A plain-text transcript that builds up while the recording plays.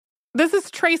This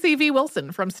is Tracy V.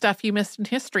 Wilson from Stuff You Missed in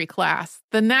History class.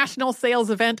 The national sales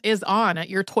event is on at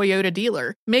your Toyota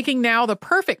dealer, making now the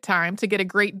perfect time to get a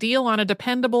great deal on a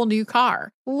dependable new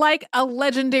car. Like a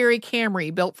legendary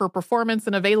Camry built for performance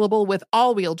and available with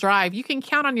all-wheel drive, you can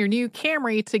count on your new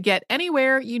Camry to get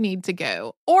anywhere you need to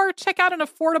go. Or check out an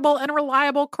affordable and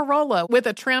reliable Corolla with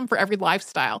a trim for every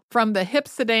lifestyle. From the hip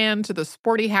sedan to the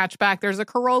sporty hatchback, there's a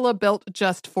Corolla built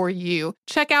just for you.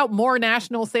 Check out more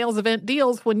national sales event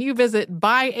deals when you visit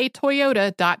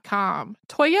buyatoyota.com.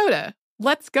 Toyota,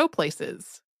 let's go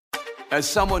places. As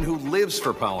someone who lives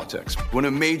for politics, when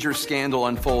a major scandal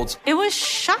unfolds, it was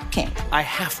shocking. I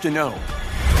have to know,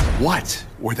 what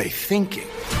were they thinking?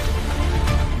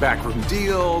 Backroom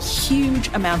deals, huge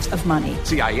amounts of money,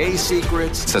 CIA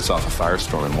secrets, sets off a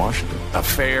firestorm in Washington,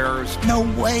 affairs. No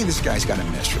way this guy's got a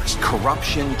mistress.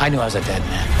 Corruption. I knew I was a dead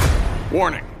man.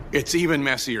 Warning, it's even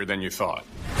messier than you thought.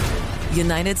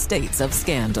 United States of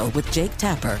Scandal with Jake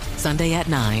Tapper, Sunday at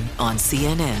 9 on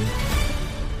CNN.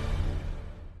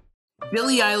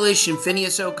 Billie Eilish and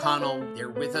Phineas O'Connell, they're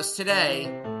with us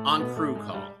today on Crew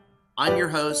Call. I'm your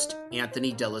host,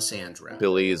 Anthony D'Alessandro.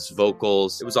 Billie's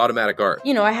vocals, it was automatic art.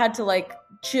 You know, I had to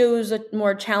choose a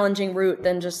more challenging route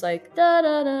than just da da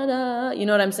da da. You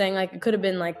know what I'm saying? It could have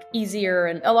been easier.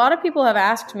 And a lot of people have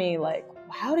asked me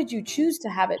how did you choose to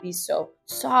have it be so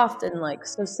soft and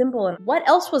so simple? And what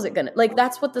else was it gonna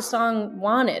that's what the song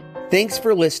wanted. Thanks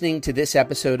for listening to this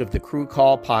episode of the Crew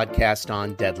Call podcast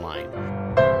on Deadline.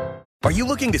 Are you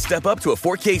looking to step up to a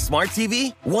 4K smart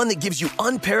TV? One that gives you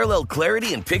unparalleled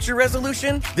clarity and picture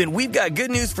resolution? Then we've got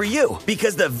good news for you,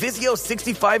 because the Vizio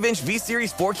 65-inch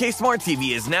V-Series 4K smart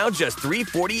TV is now just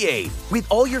 $348. With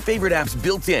all your favorite apps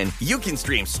built in, you can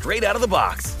stream straight out of the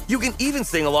box. You can even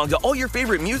sing along to all your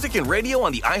favorite music and radio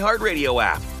on the iHeartRadio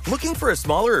app. Looking for a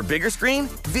smaller or bigger screen?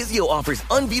 Vizio offers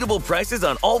unbeatable prices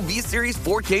on all V-Series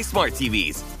 4K smart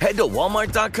TVs. Head to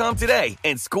Walmart.com today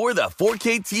and score the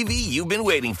 4K TV you've been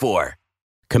waiting for.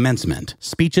 Commencement,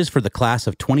 Speeches for the Class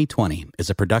of 2020 is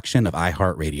a production of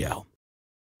iHeartRadio.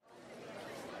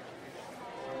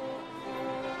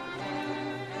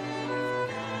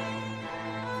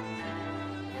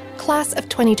 Class of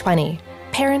 2020.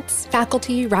 Parents,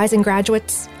 faculty, rising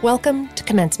graduates, welcome to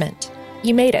commencement.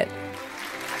 You made it.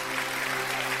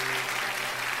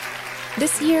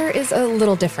 This year is a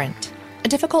little different. A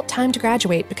difficult time to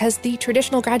graduate because the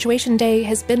traditional graduation day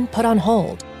has been put on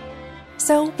hold.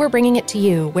 So we're bringing it to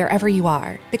you wherever you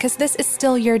are, because this is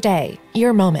still your day,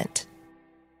 your moment.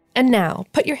 And now,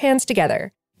 put your hands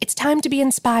together. It's time to be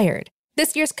inspired.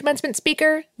 This year's commencement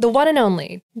speaker, the one and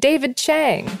only, David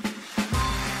Chang.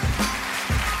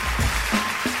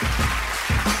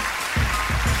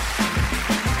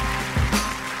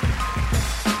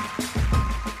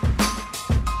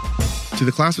 To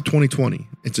the class of 2020,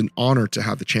 it's an honor to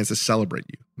have the chance to celebrate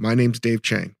you. My name's Dave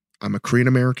Chang. I'm a Korean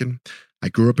American. I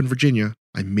grew up in Virginia.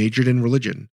 I majored in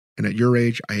religion. And at your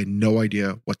age, I had no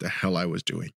idea what the hell I was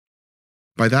doing.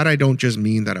 By that, I don't just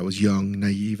mean that I was young,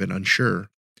 naive, and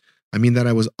unsure. I mean that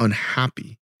I was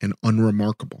unhappy and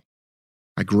unremarkable.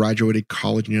 I graduated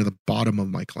college near the bottom of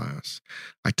my class.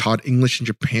 I taught English in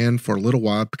Japan for a little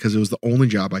while because it was the only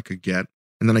job I could get.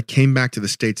 And then I came back to the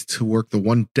States to work the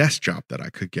one desk job that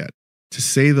I could get. To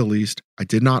say the least, I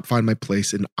did not find my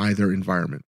place in either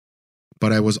environment.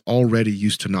 But I was already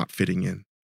used to not fitting in.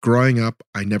 Growing up,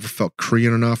 I never felt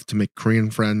Korean enough to make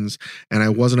Korean friends, and I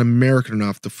wasn't American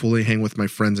enough to fully hang with my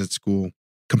friends at school.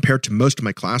 Compared to most of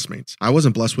my classmates, I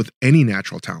wasn't blessed with any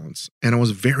natural talents, and I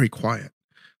was very quiet.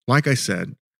 Like I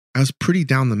said, I was pretty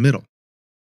down the middle.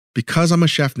 Because I'm a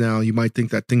chef now, you might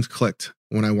think that things clicked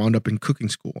when I wound up in cooking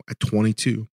school at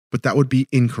 22, but that would be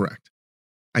incorrect.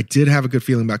 I did have a good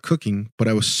feeling about cooking, but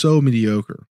I was so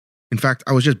mediocre. In fact,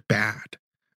 I was just bad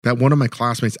that one of my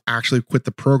classmates actually quit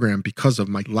the program because of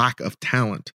my lack of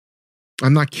talent.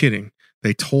 I'm not kidding.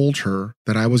 They told her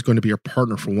that I was going to be her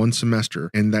partner for one semester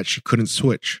and that she couldn't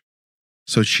switch.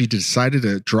 So she decided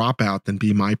to drop out and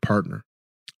be my partner.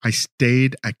 I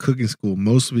stayed at cooking school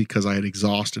mostly because I had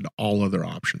exhausted all other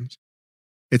options.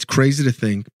 It's crazy to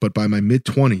think, but by my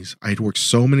mid-20s, I had worked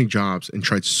so many jobs and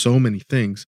tried so many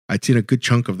things, I'd seen a good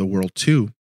chunk of the world too.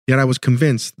 Yet I was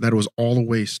convinced that it was all a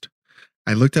waste.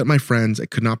 I looked at my friends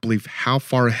and could not believe how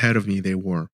far ahead of me they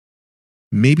were.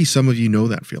 Maybe some of you know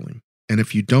that feeling. And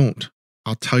if you don't,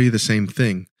 I'll tell you the same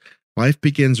thing. Life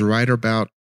begins right about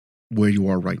where you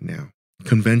are right now.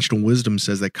 Conventional wisdom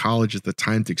says that college is the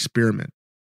time to experiment.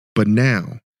 But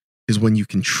now is when you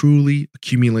can truly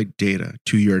accumulate data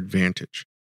to your advantage.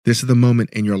 This is the moment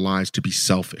in your lives to be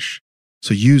selfish.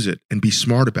 So use it and be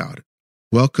smart about it.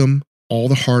 Welcome all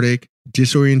the heartache,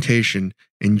 disorientation,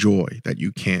 and joy that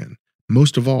you can.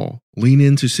 Most of all, lean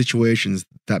into situations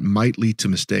that might lead to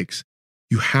mistakes.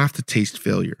 You have to taste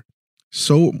failure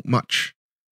so much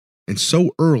and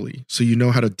so early so you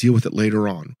know how to deal with it later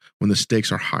on when the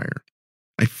stakes are higher.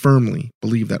 I firmly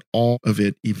believe that all of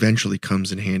it eventually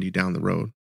comes in handy down the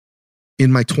road.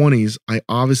 In my 20s, I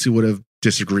obviously would have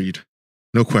disagreed.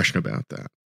 No question about that.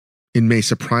 It may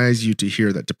surprise you to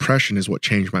hear that depression is what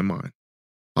changed my mind.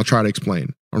 I'll try to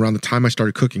explain. Around the time I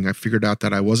started cooking, I figured out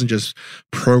that I wasn't just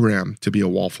programmed to be a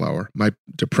wallflower. My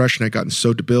depression had gotten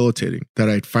so debilitating that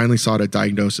I finally sought a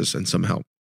diagnosis and some help.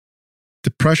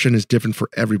 Depression is different for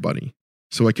everybody,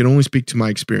 so I can only speak to my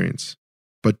experience.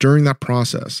 But during that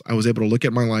process, I was able to look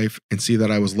at my life and see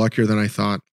that I was luckier than I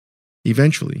thought.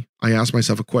 Eventually, I asked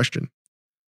myself a question.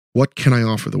 What can I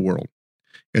offer the world?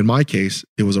 In my case,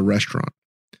 it was a restaurant.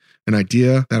 An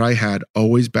idea that I had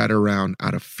always batted around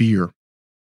out of fear.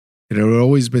 It had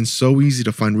always been so easy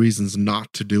to find reasons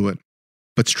not to do it.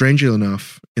 But strangely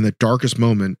enough, in the darkest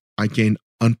moment, I gained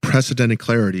unprecedented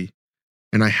clarity,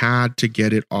 and I had to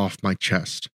get it off my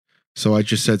chest. So I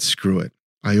just said, screw it.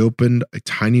 I opened a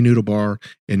tiny noodle bar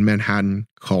in Manhattan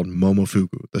called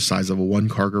Momofuku, the size of a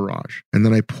one-car garage. And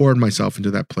then I poured myself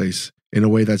into that place in a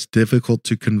way that's difficult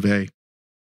to convey.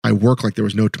 I worked like there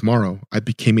was no tomorrow. I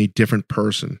became a different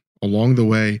person. Along the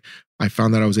way, I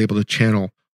found that I was able to channel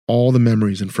all the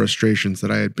memories and frustrations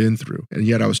that I had been through, and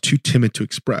yet I was too timid to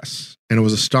express. And I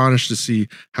was astonished to see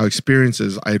how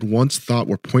experiences I had once thought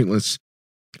were pointless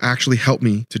actually helped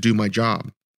me to do my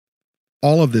job.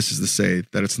 All of this is to say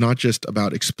that it's not just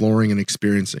about exploring and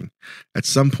experiencing. At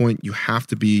some point, you have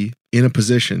to be in a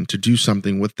position to do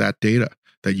something with that data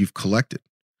that you've collected.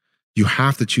 You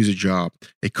have to choose a job,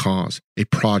 a cause, a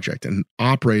project, and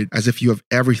operate as if you have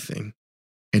everything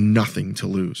and nothing to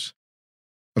lose.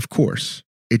 Of course,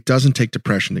 it doesn't take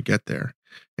depression to get there.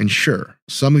 And sure,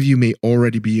 some of you may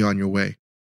already be on your way,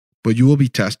 but you will be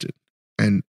tested.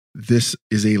 And this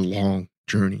is a long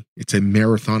journey. It's a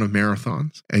marathon of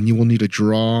marathons, and you will need to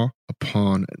draw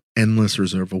upon an endless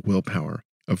reserve of willpower,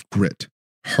 of grit.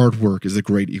 Hard work is a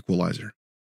great equalizer.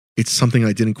 It's something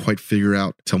I didn't quite figure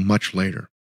out till much later.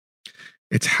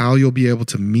 It's how you'll be able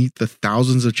to meet the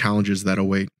thousands of challenges that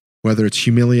await, whether it's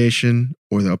humiliation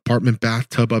or the apartment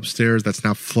bathtub upstairs that's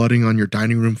now flooding on your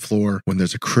dining room floor when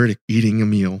there's a critic eating a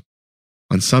meal.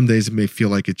 On some days, it may feel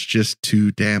like it's just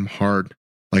too damn hard,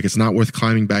 like it's not worth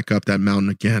climbing back up that mountain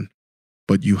again.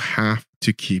 But you have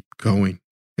to keep going.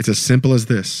 It's as simple as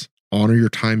this. Honor your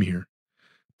time here.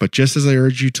 But just as I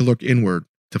urge you to look inward,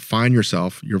 to find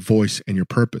yourself, your voice, and your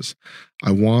purpose,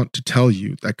 I want to tell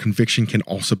you that conviction can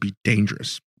also be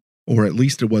dangerous, or at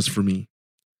least it was for me.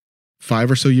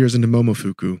 5 or so years into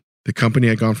Momofuku, the company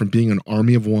had gone from being an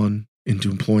army of one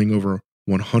into employing over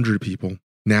 100 people.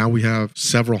 Now we have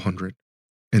several hundred,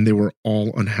 and they were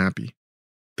all unhappy.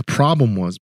 The problem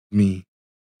was me.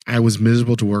 I was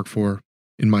miserable to work for.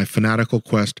 In my fanatical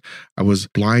quest, I was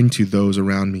blind to those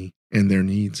around me and their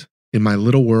needs. In my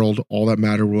little world, all that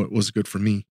mattered was good for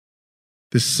me.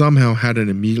 This somehow had an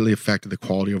immediately affected the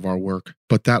quality of our work,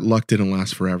 but that luck didn't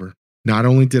last forever. Not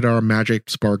only did our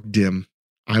magic spark dim,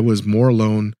 I was more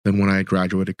alone than when I had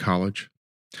graduated college.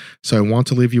 So I want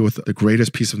to leave you with the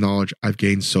greatest piece of knowledge I've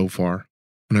gained so far,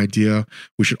 an idea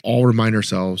we should all remind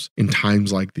ourselves in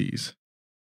times like these.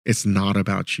 It's not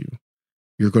about you.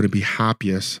 You're going to be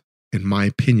happiest, in my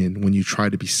opinion, when you try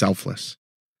to be selfless.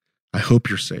 I hope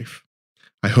you're safe.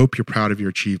 I hope you're proud of your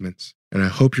achievements. And I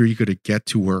hope you're eager to get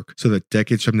to work so that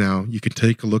decades from now, you can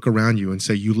take a look around you and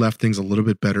say you left things a little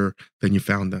bit better than you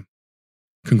found them.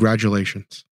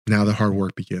 Congratulations. Now the hard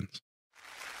work begins.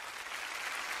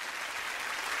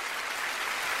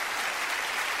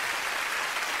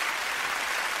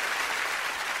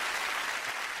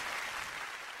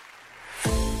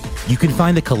 You can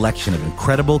find a collection of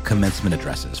incredible commencement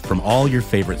addresses from all your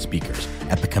favorite speakers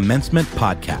at the Commencement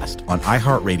Podcast on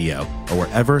iHeartRadio or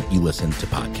wherever you listen to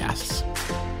podcasts.